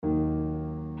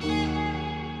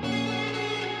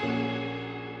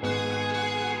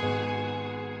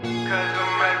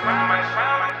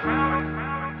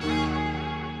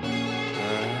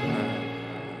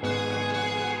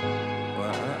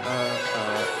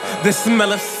The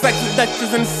smell of sex,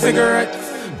 Dutchess, and cigarettes.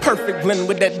 Perfect blend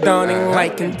with that dawning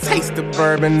light. Can taste the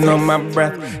bourbon on my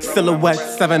breath.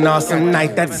 Silhouettes of an awesome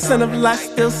night. That scent of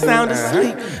lust still sound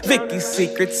asleep. Vicky's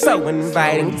secret so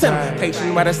inviting.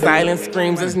 Temptation while the silence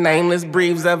screams as nameless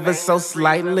breathes ever so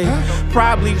slightly.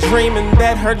 Probably dreaming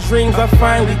that her dreams are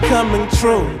finally coming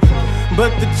true.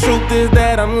 But the truth is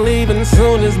that I'm leaving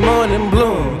soon as morning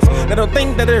blooms. I don't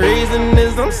think that the reason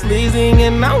is I'm sleazing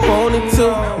and I wanted to,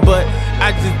 but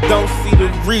I just don't see the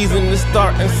reason to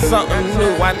starting something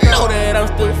new. I know that I'm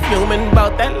still fuming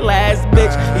about that last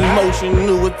bitch.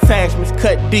 Emotional attachments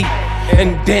cut deep,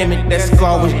 and damn it, that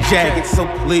scar was jagged, so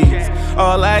please,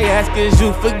 all I ask is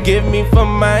you forgive me for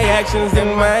my actions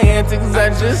and my antics. I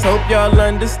just hope y'all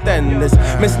understand this.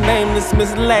 Miss Nameless,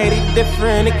 Miss Lady,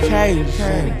 different occasions.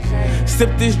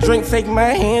 Sip this drink, take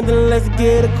my hand and let's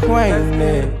get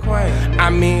acquainted. I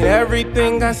mean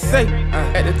everything I say,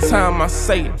 at the time I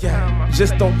say it.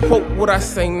 Just don't quote what I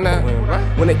say now,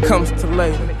 when it comes to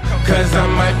later. Cause I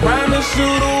might promise you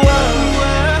the world,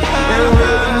 and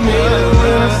really mean it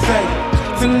when I say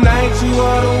it. Tonight you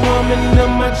are the woman of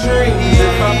my dreams.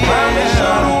 If I promise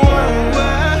you the world,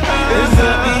 it's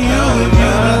up to you if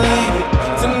you believe it.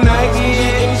 Tonight you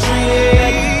getting treated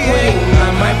like a queen. I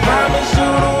might promise you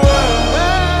the world.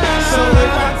 So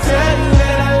if I tell you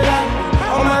that I love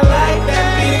you, all my life that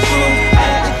be the truth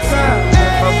at the time.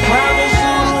 If I promise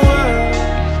you the world,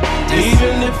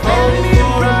 even if only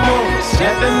for the moment,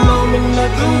 at the moment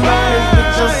nothing matters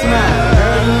but your smile.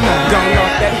 Gone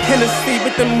off that Hennessy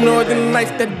with them northern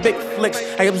lights, that big flicks.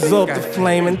 I absorb the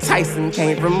flame and Tyson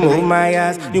can't remove my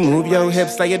eyes. You move your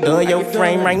hips, I adore your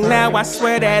frame. Right now I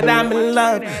swear that I'm in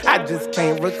love, I just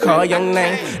can't recall your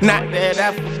name. Not that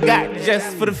I forgot,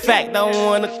 just for the fact I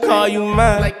wanna call you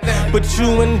mine. But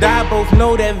you and I both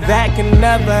know that can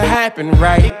never happen,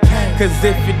 right? Cause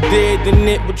if it did, then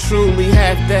it would truly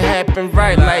have to happen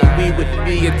right. Like we would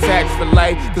be attached for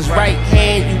life. Cause right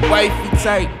hand, you wifey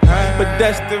tight. But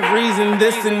that's the reason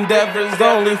this endeavor's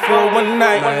only for one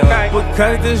night.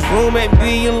 Because this room at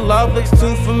being love looks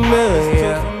too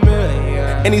familiar.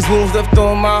 And these wounds left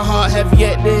on my heart have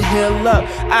yet to heal up.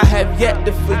 I have yet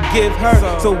to forgive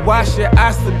her. So why should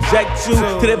I subject you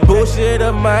to the bullshit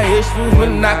of my issues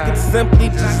when I could simply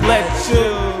just let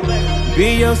you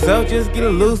be yourself, just get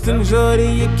loose, enjoy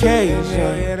the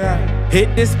occasion.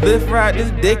 Hit this spliff, ride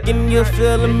this dick and you'll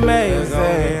feel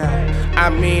amazing. I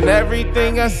mean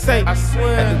everything I say, I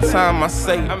swear, at the time I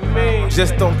say it.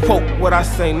 Just don't quote what I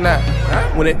say now,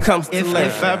 when it comes to later.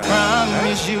 If I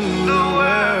promise you the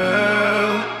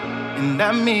world, and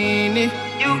I mean it,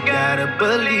 you gotta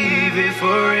believe it for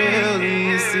real.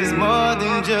 And this is more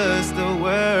than just a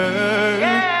word.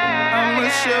 I'ma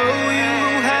show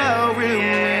you how real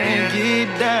men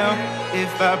get down.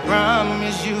 If I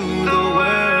promise you the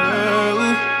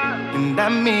world, and I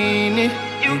mean it,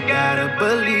 you gotta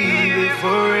believe it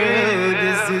for real.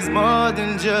 This is more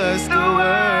than just a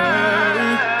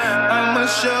word. I'ma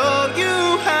show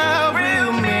you how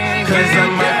real men get down. Cause I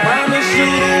might promise you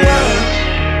the world,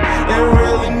 and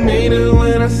really mean it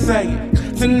when I say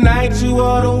it. Tonight you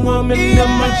are the woman of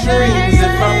my dreams. If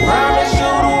I promise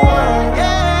you the world,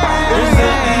 it's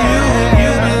up to you if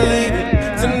you believe it.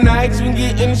 Tonight you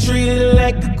getting treated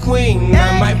like a queen.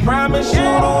 I might promise you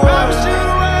the world.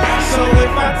 So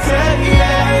if I tell you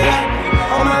that I love you,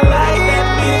 all my life that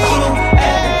be the truth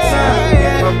at the time.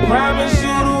 If I promise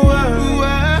you the world,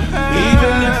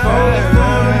 even if only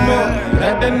for a moment,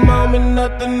 at that moment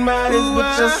nothing matters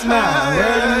but your smile.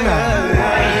 Where you at?